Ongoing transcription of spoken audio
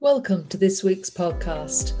Welcome to this week's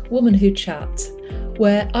podcast, Woman Who Chat,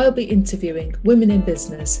 where I'll be interviewing women in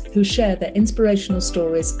business who share their inspirational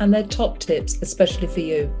stories and their top tips, especially for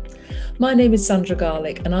you. My name is Sandra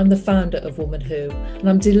Garlick and I'm the founder of Woman Who, and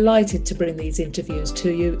I'm delighted to bring these interviews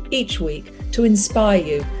to you each week to inspire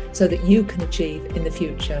you so that you can achieve in the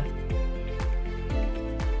future.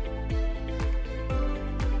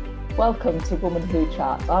 Welcome to Woman Who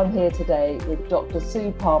Chat. I'm here today with Dr.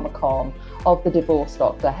 Sue Palmer-Khan of The Divorce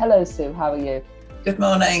Doctor. Hello, Sue. How are you? Good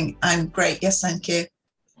morning. I'm great. Yes, thank you.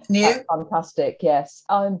 And you? That's fantastic. Yes.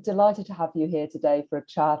 I'm delighted to have you here today for a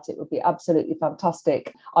chat. It would be absolutely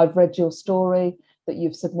fantastic. I've read your story that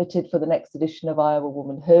you've submitted for the next edition of I Am a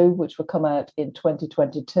Woman Who, which will come out in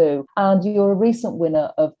 2022. And you're a recent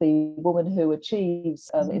winner of the Woman Who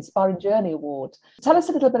Achieves Inspiring Journey Award. Tell us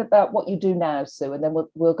a little bit about what you do now, Sue, and then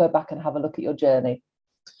we'll go back and have a look at your journey.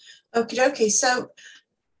 Okay. So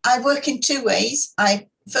I work in two ways. I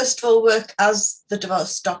first of all work as the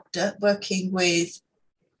divorce doctor, working with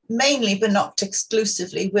mainly but not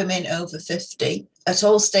exclusively women over 50 at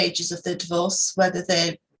all stages of the divorce, whether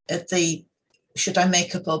they're at the should I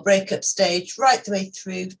make up or break up stage, right the way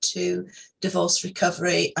through to divorce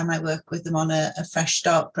recovery. And I work with them on a fresh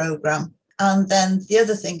start program. And then the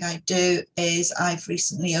other thing I do is I've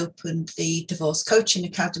recently opened the Divorce Coaching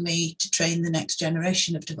Academy to train the next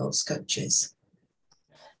generation of divorce coaches.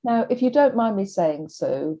 Now, if you don't mind me saying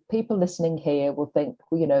so, people listening here will think,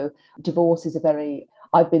 divorce is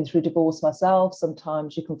I've been through divorce myself.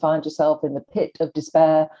 Sometimes you can find yourself in the pit of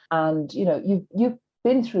despair and, you've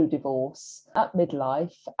been through divorce at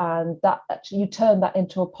midlife, and that actually you turn that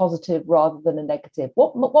into a positive rather than a negative.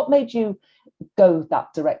 What made you go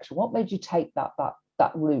that direction? What made you take that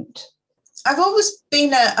route? I've always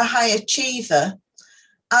been a high achiever,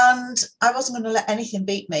 and I wasn't going to let anything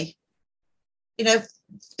beat me.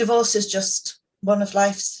 Divorce is just one of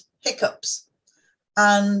life's hiccups.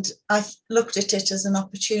 And I looked at it as an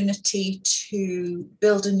opportunity to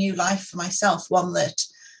build a new life for myself, one that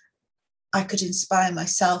I could inspire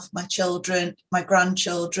myself, my children, my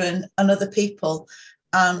grandchildren, and other people.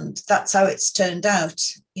 And that's how it's turned out.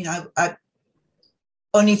 I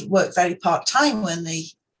only worked very part-time when the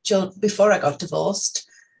children, before I got divorced,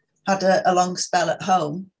 had a long spell at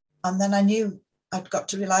home. And then I knew I'd got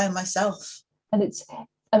to rely on myself.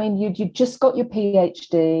 And you just got your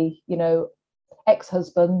PhD,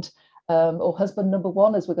 ex-husband, or husband number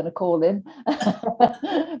one, as we're going to call him,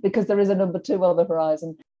 because there is a number two on the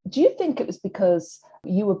horizon. Do you think it was because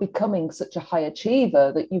you were becoming such a high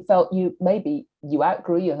achiever that you felt maybe you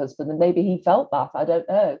outgrew your husband and maybe he felt that? I don't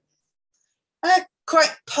know.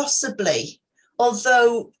 Quite possibly,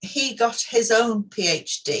 although he got his own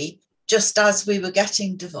PhD just as we were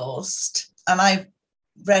getting divorced, and I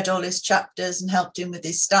read all his chapters and helped him with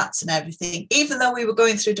his stats and everything, even though we were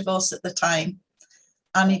going through divorce at the time.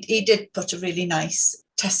 And he did put a really nice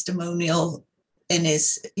testimonial in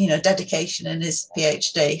his, dedication in his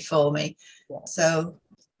PhD for me. Yeah. So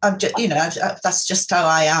I'm just, that's just how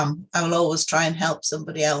I am. I will always try and help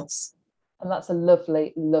somebody else. And that's a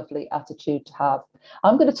lovely, lovely attitude to have.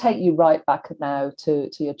 I'm going to take you right back now to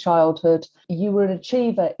your childhood. You were an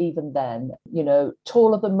achiever even then,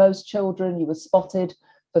 taller than most children. You were spotted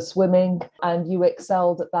for swimming and you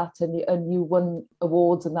excelled at that, and you won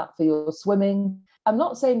awards and that for your swimming. I'm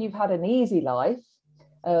not saying you've had an easy life,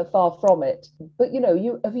 far from it, but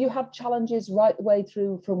have you had challenges right the way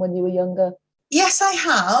through from when you were younger? Yes, I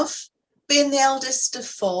have. Being the eldest of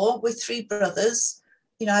four with three brothers,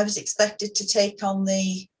 I was expected to take on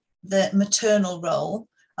the maternal role,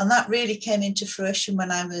 and that really came into fruition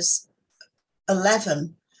when I was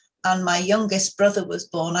 11 and my youngest brother was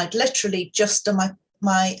born. I'd literally just done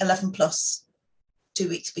my 11 plus 2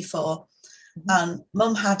 weeks before. And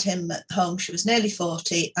Mum had him at home. She was nearly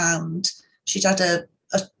 40 and she'd had a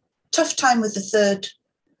tough time with the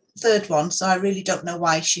third one. So I really don't know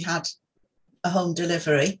why she had a home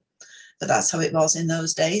delivery, but that's how it was in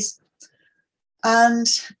those days. And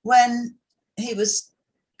when he was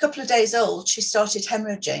a couple of days old, she started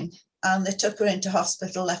hemorrhaging and they took her into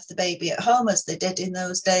hospital, left the baby at home as they did in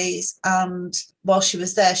those days. And while she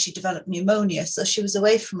was there, she developed pneumonia. So she was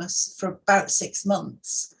away from us for about 6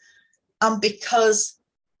 months. And because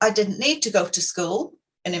I didn't need to go to school,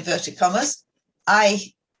 in inverted commas,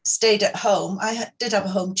 I stayed at home. I did have a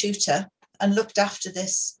home tutor and looked after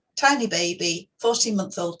this tiny baby,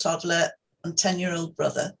 14-month-old toddler and 10-year-old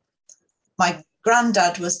brother. My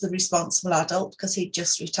granddad was the responsible adult because he'd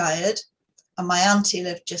just retired. And my auntie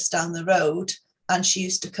lived just down the road and she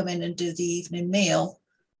used to come in and do the evening meal.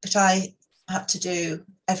 But I had to do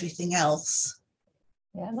everything else.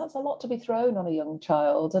 Yeah, and that's a lot to be thrown on a young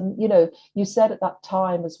child. And you know, you said at that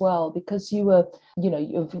time as well, because you were, you know,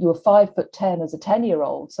 you were 5'10" as a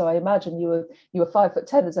 10-year-old. So I imagine you were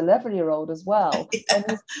 5'10" as an 11-year-old as well. Yeah.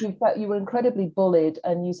 And you were incredibly bullied,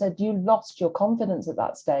 and you said you lost your confidence at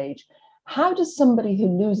that stage. How does somebody who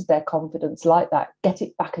loses their confidence like that get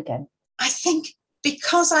it back again? I think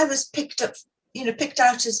because I was picked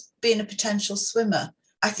out as being a potential swimmer,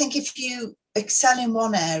 I think if you excel in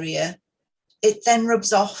one area, it then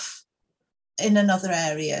rubs off in another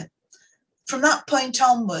area. From that point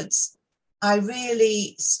onwards, I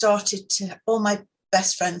really started to, all my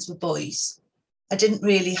best friends were boys. I didn't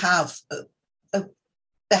really have a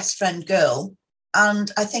best friend girl.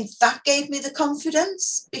 And I think that gave me the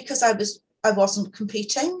confidence because I wasn't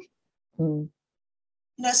competing. Mm.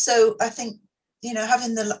 You know, so I think, you know,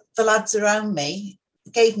 having the lads around me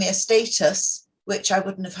gave me a status which I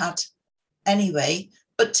wouldn't have had anyway.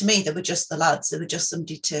 But to me, they were just the lads. They were just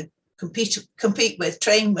somebody to compete with,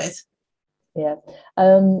 train with. Yeah.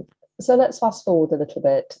 So let's fast forward a little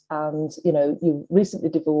bit. And, you know, you recently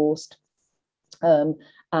divorced,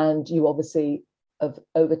 and you obviously have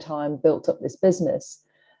over time built up this business.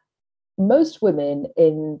 Most women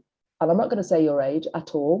and I'm not going to say your age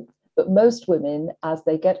at all, but most women, as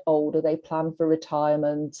they get older, they plan for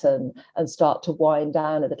retirement and start to wind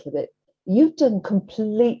down a little bit. You've done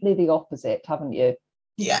completely the opposite, haven't you?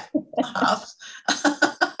 Yeah, I have.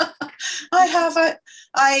 I have.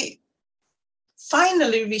 I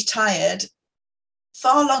finally retired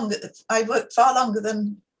far longer. I worked far longer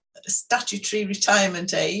than statutory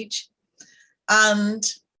retirement age. And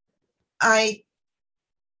I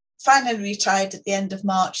finally retired at the end of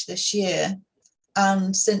March this year.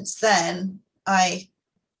 And since then, I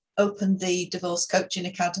opened the Divorce Coaching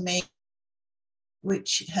Academy,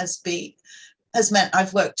 which has meant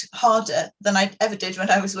I've worked harder than I ever did when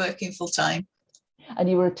I was working full time. And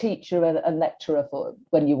you were a teacher and a lecturer for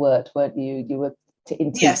when you worked, weren't you? You were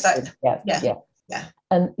in teaching. Yes, yeah.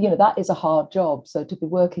 And you know, that is a hard job. So to be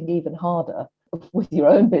working even harder with your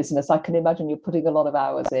own business, I can imagine you're putting a lot of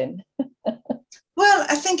hours in. Well,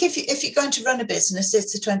 I think if you're going to run a business,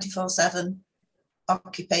 it's a 24/7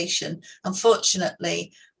 occupation.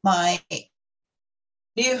 Unfortunately, my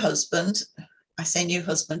new husband, I say new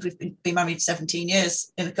husband, we've been married 17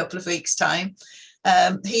 years in a couple of weeks' time.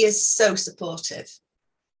 He is so supportive.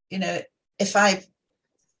 You know, if I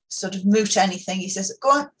sort of moot anything, he says,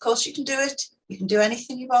 go on, of course you can do it. You can do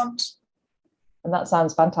anything you want. And that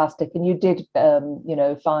sounds fantastic. And you did, you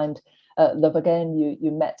know, find love again.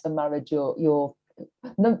 You met and married your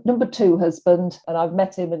number 2 husband, and I've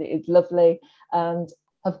met him, and it is lovely. And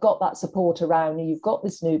have got that support around you. You've got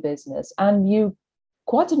this new business, and you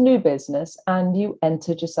quite a new business, and you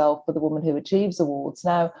entered yourself for the Woman Who Achieves Awards.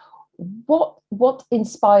 Now, what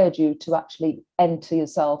inspired you to actually enter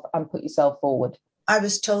yourself and put yourself forward? I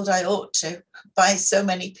was told I ought to by so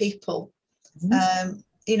many people. Mm-hmm.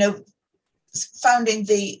 You know, founding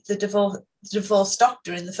the divorce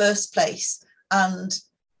doctor in the first place, and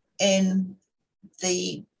in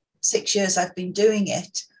the 6 years I've been doing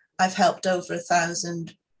it, I've helped over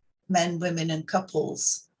 1,000 men, women, and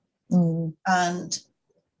couples. Mm. And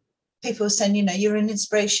people were saying, you know, you're an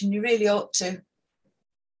inspiration. You really ought to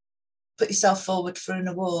put yourself forward for an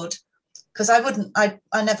award. Because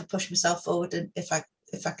I never push myself forward if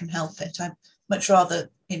I can help it. I'd much rather,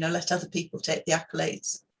 you know, let other people take the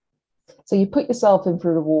accolades. So you put yourself in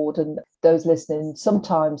for an award, and those listening,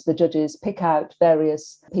 sometimes the judges pick out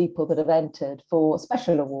various people that have entered for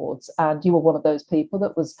special awards, and you were one of those people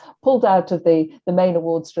that was pulled out of the main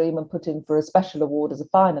award stream and put in for a special award as a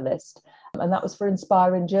finalist, and that was for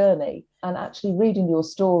Inspiring Journey. And actually reading your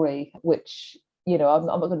story, which, you know, I'm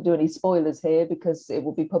not going to do any spoilers here because it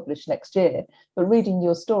will be published next year, but reading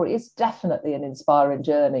your story is definitely an inspiring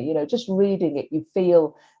journey. You know, just reading it, you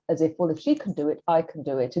feel as if, well, if she can do it, I can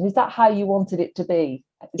do it. And is that how you wanted it to be?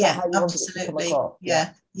 Yeah, absolutely.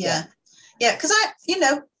 Yeah. Because you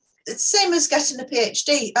know, it's the same as getting a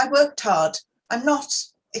PhD. I worked hard. I'm not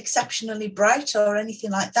exceptionally bright or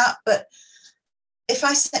anything like that, but if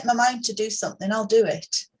I set my mind to do something, I'll do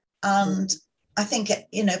it. And I think,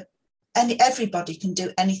 you know, everybody can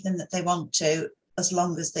do anything that they want to, as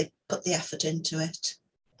long as they put the effort into it.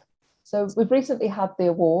 So we've recently had the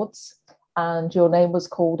awards, and your name was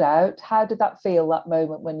called out. How did that feel, that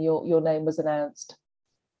moment when your name was announced?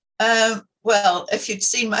 Well, if you'd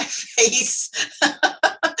seen my face,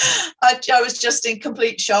 I was just in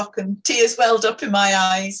complete shock, and tears welled up in my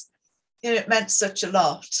eyes. You know, it meant such a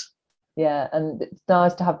lot. Yeah, and it's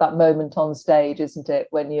nice to have that moment on stage, isn't it,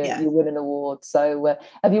 when you win an award? So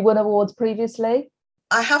have you won awards previously?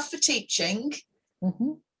 I have for teaching.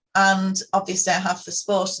 Mm-hmm. and obviously I have for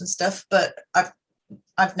sport and stuff, but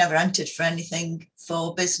I've never entered for anything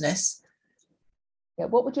for business. Yeah,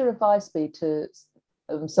 what would your advice be to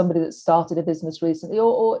somebody that started a business recently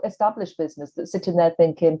or established business that's sitting there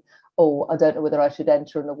thinking, oh, I don't know whether I should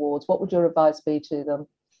enter an awards? What would your advice be to them?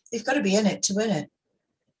 You've got to be in it to win it.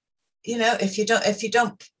 You know, if you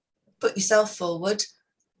don't put yourself forward,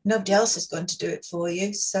 nobody else is going to do it for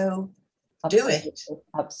you. So Absolutely, do it.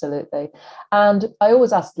 Absolutely. And I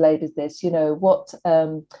always ask ladies this, you know, what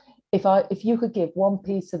if you could give one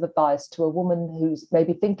piece of advice to a woman who's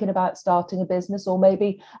maybe thinking about starting a business, or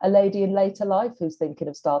maybe a lady in later life who's thinking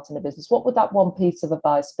of starting a business, what would that one piece of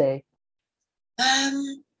advice be?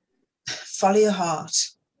 Follow your heart.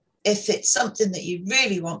 If it's something that you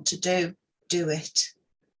really want to do, do it.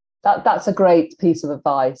 That's a great piece of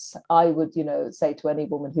advice. I would, you know, say to any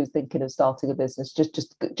woman who's thinking of starting a business,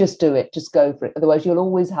 just do it, just go for it. Otherwise, you'll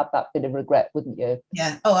always have that bit of regret, wouldn't you?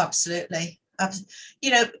 Yeah. Oh, absolutely.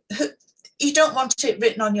 You know, you don't want it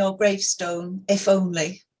written on your gravestone, if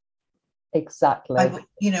only. Exactly.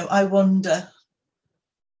 I wonder.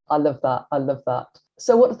 I love that. I love that.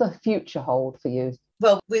 So what does the future hold for you?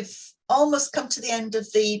 Well, we've almost come to the end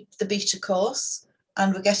of the beta course,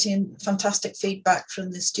 and we're getting fantastic feedback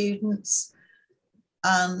from the students.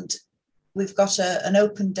 And we've got an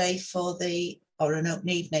open day or an open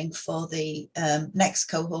evening for the next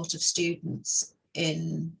cohort of students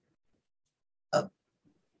in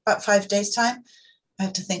about 5 days' time. I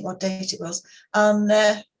have to think what date it was. And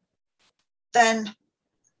then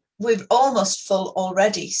we're almost full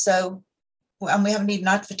already. So, and we haven't even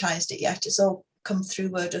advertised it yet. It's all come through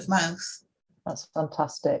word of mouth. That's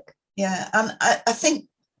fantastic. Yeah, and I think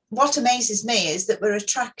what amazes me is that we're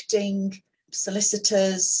attracting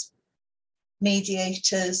solicitors,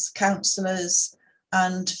 mediators, counsellors,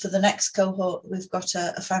 and for the next cohort, we've got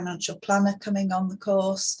a financial planner coming on the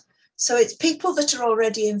course. So it's people that are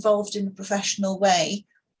already involved in a professional way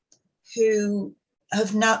who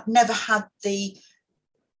have never had the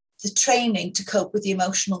training to cope with the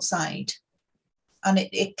emotional side. And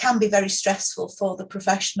it can be very stressful for the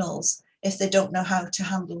professionals if they don't know how to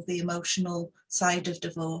handle the emotional side of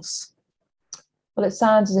divorce. Well, it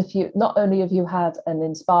sounds as if not only have you had an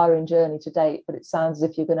inspiring journey to date, but it sounds as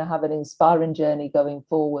if you're going to have an inspiring journey going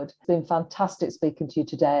forward. It's been fantastic speaking to you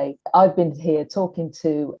today. I've been here talking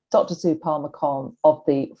to Dr. Sue Palmer-Khan of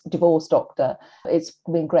the Divorce Doctor. It's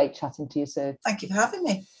been great chatting to you, Sue. Thank you for having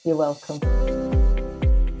me. You're welcome.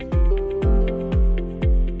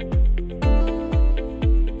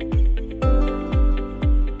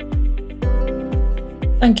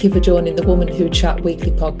 Thank you for joining the Woman Who Chat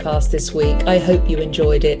weekly podcast this week. I hope you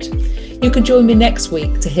enjoyed it. You can join me next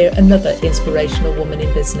week to hear another inspirational woman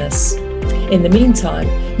in business. In the meantime,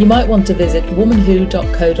 you might want to visit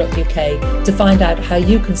womanwho.co.uk to find out how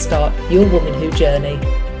you can start your Woman Who journey.